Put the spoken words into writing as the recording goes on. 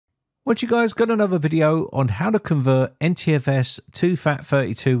What you guys got another video on how to convert NTFS to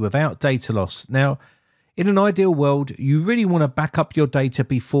FAT32 without data loss. Now, in an ideal world, you really want to back up your data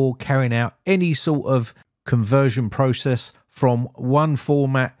before carrying out any sort of conversion process from one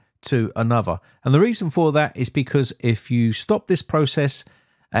format to another. And the reason for that is because if you stop this process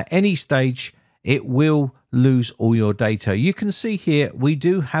at any stage, it will lose all your data. You can see here, we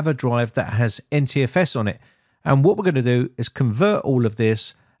do have a drive that has NTFS on it. And what we're going to do is convert all of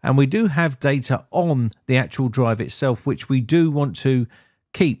this. And we do have data on the actual drive itself, which we do want to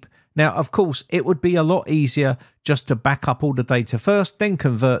keep. Now, of course, it would be a lot easier just to back up all the data first, then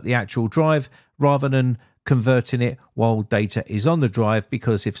convert the actual drive rather than converting it while data is on the drive,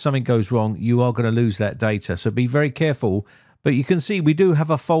 because if something goes wrong, you are going to lose that data. So be very careful. But you can see we do have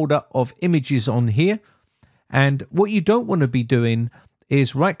a folder of images on here. And what you don't want to be doing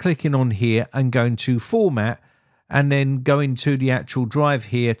is right-clicking on here and going to Format, and then going to the actual drive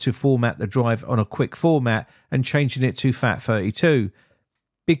here to format the drive on a quick format and changing it to FAT32.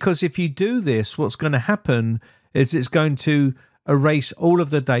 Because if you do this, what's going to happen is it's going to erase all of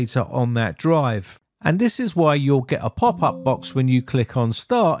the data on that drive. And this is why you'll get a pop-up box when you click on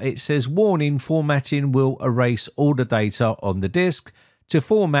Start. It says, warning, formatting will erase all the data on the disk. To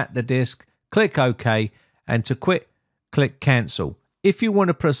format the disk, click OK, and to quit, click Cancel. If you want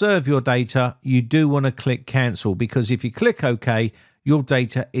to preserve your data, you do want to click cancel, because if you click OK, your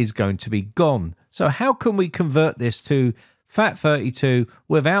data is going to be gone. So how can we convert this to FAT32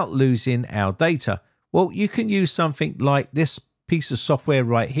 without losing our data? Well, you can use something like this piece of software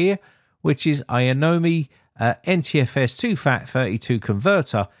right here, which is Ionomi NTFS to FAT32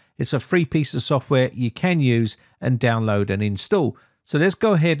 converter. It's a free piece of software you can use and download and install. So let's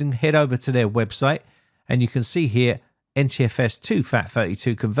go ahead and head over to their website, and you can see here NTFS to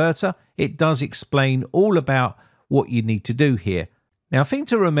FAT32 converter. It does explain all about what you need to do here. Now, a thing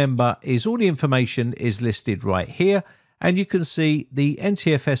to remember is all the information is listed right here, and you can see the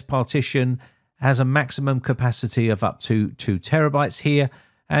NTFS partition has a maximum capacity of up to 2 terabytes here,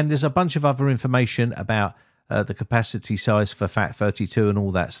 and there's a bunch of other information about the capacity size for FAT32 and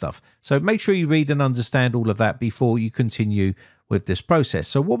all that stuff. So make sure you read and understand all of that before you continue with this process.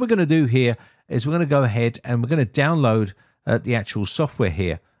 So what we're going to do here is we're going to go ahead and we're going to download the actual software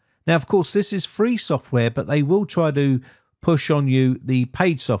here. Now, of course, this is free software, but they will try to push on you the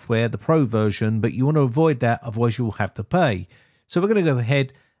paid software, the pro version, but you want to avoid that, otherwise you'll have to pay. So we're going to go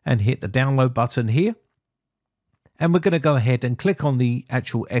ahead and hit the download button here. And we're going to go ahead and click on the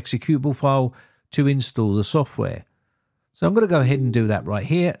actual executable file to install the software. So I'm going to go ahead and do that right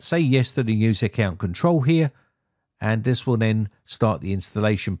here. Say yes to the user account control here. And this will then start the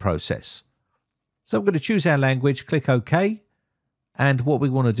installation process. So I'm going to choose our language, click OK. And what we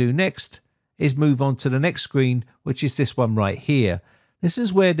want to do next is move on to the next screen, which is this one right here. This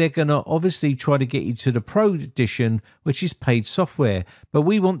is where they're going to obviously try to get you to the Pro edition, which is paid software. But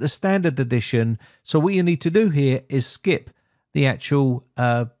we want the standard edition. So what you need to do here is skip the actual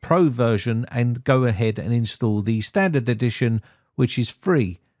Pro version and go ahead and install the standard edition, which is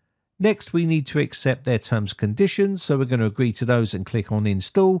free. Next, we need to accept their terms and conditions. So we're going to agree to those and click on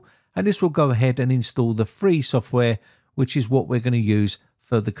Install. And this will go ahead and install the free software, which is what we're going to use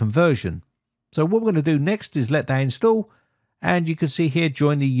for the conversion. So what we're going to do next is let that install. And you can see here,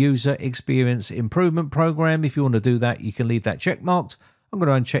 join the User Experience Improvement Program. If you want to do that, you can leave that check marked. I'm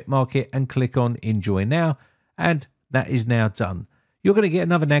going to uncheck mark it and click on Enjoy Now. And that is now done. You're going to get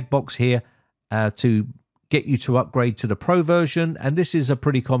another nag box here to get you to upgrade to the Pro version. And this is a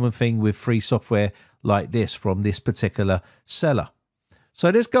pretty common thing with free software like this from this particular seller. So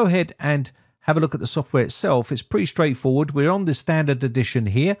let's go ahead and have a look at the software itself. It's pretty straightforward. We're on the standard edition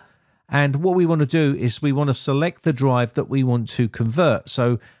here. And what we want to do is we want to select the drive that we want to convert.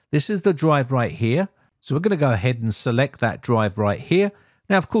 So this is the drive right here. So we're going to go ahead and select that drive right here.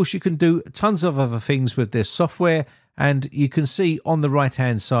 Now, of course, you can do tons of other things with this software. And you can see on the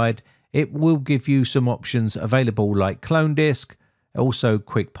right-hand side, it will give you some options available like clone disk, also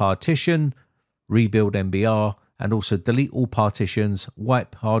quick partition, rebuild MBR, and also delete all partitions,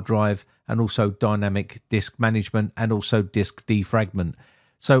 wipe hard drive, and also dynamic disk management, and also disk defragment.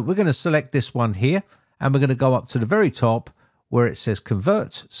 So we're going to select this one here, and we're going to go up to the very top where it says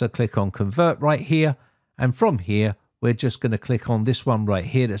convert. So click on convert right here. And from here, we're just going to click on this one right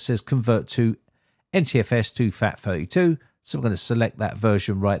here that says convert to NTFS to FAT32. So we're going to select that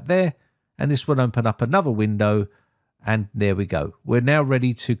version right there. And this will open up another window. And there we go. We're now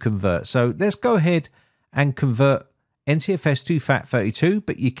ready to convert. So let's go ahead and convert NTFS to FAT32.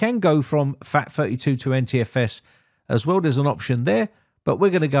 But you can go from FAT32 to NTFS as well. There's an option there. But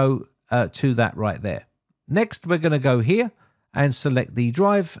we're going to go to that right there. Next, we're going to go here and select the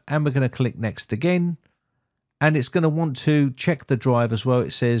drive, and we're going to click next again. And it's going to want to check the drive as well.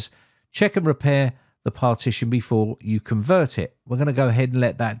 It says check and repair the partition before you convert it. We're going to go ahead and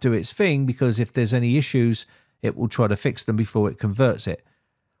let that do its thing, because if there's any issues, it will try to fix them before it converts it.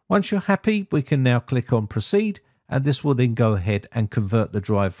 Once you're happy, we can now click on proceed, and this will then go ahead and convert the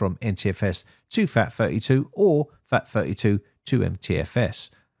drive from NTFS to FAT32 or FAT32 to NTFS.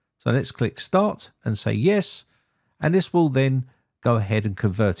 So let's click start and say yes, and this will then go ahead and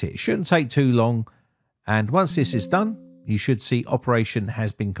convert it. It shouldn't take too long, and once this is done, you should see operation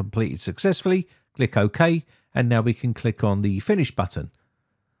has been completed successfully. Click OK, and now we can click on the finish button.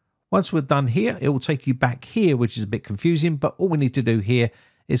 Once we're done here, it will take you back here, which is a bit confusing, but all we need to do here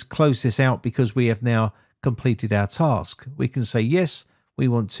is close this out because we have now completed our task. We can say yes, we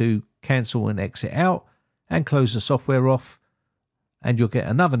want to cancel and exit out and close the software off, and you'll get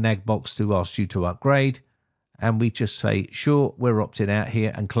another nag box to ask you to upgrade, and we just say sure, we're opting out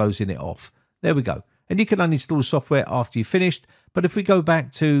here and closing it off. There we go. And you can uninstall software after you've finished, but if we go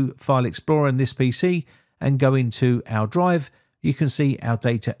back to File Explorer in this PC and go into our drive, you can see our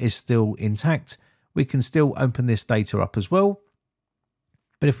data is still intact. We can still open this data up as well.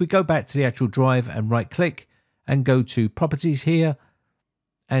 But if we go back to the actual drive and right click and go to properties here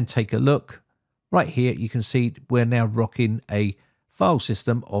and take a look, right here you can see we're now rocking a file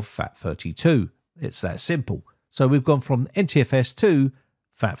system of FAT32. It's that simple. So we've gone from NTFS to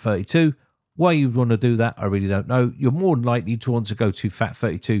FAT32. Why you want to do that, I really don't know. You're more than likely to want to go to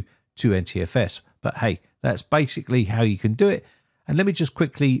FAT32 to NTFS. But hey, that's basically how you can do it. And let me just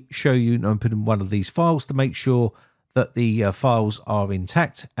quickly show you and open one of these files to make sure that the files are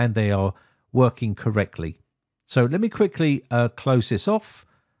intact and they are working correctly. So let me quickly close this off,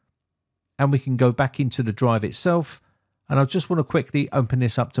 and we can go back into the drive itself. And I just want to quickly open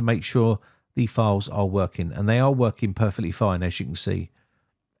this up to make sure the files are working, and they are working perfectly fine, as you can see.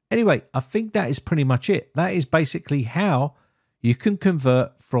 Anyway, I think that is pretty much it. That is basically how you can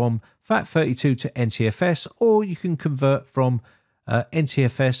convert from FAT32 to NTFS, or you can convert from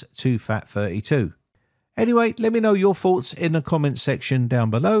NTFS to FAT32. Anyway, let me know your thoughts in the comments section down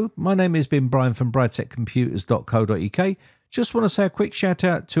below. My name has been Brian from briteccomputers.co.uk. Just want to say a quick shout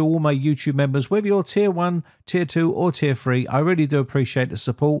out to all my YouTube members, whether you're tier 1, tier 2 or tier 3. I really do appreciate the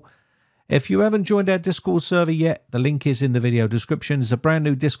support. If you haven't joined our Discord server yet, the link is in the video description. It's a brand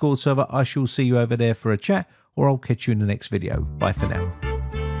new Discord server. I shall see you over there for a chat, or I'll catch you in the next video. Bye for now.